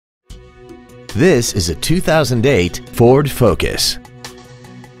This is a 2008 Ford Focus.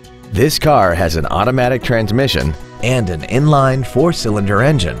 This car has an automatic transmission and an inline 4-cylinder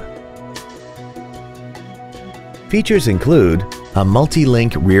engine. Features include a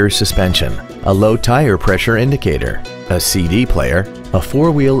multi-link rear suspension, a low tire pressure indicator, a CD player, a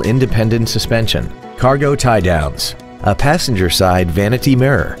 4-wheel independent suspension, cargo tie-downs, a passenger side vanity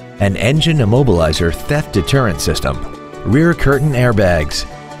mirror, an engine immobilizer theft deterrent system, rear curtain airbags,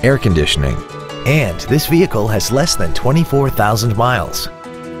 air conditioning, and this vehicle has less than 24,000 miles.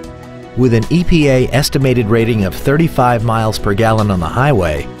 With an EPA estimated rating of 35 miles per gallon on the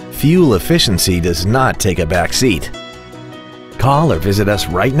highway, fuel efficiency does not take a back seat. Call or visit us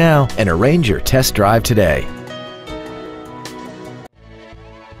right now and arrange your test drive today.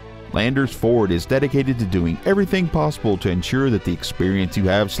 Landers Ford is dedicated to doing everything possible to ensure that the experience you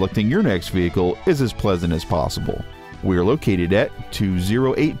have selecting your next vehicle is as pleasant as possible. We are located at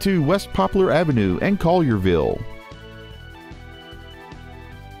 2082 West Poplar Avenue in Collierville.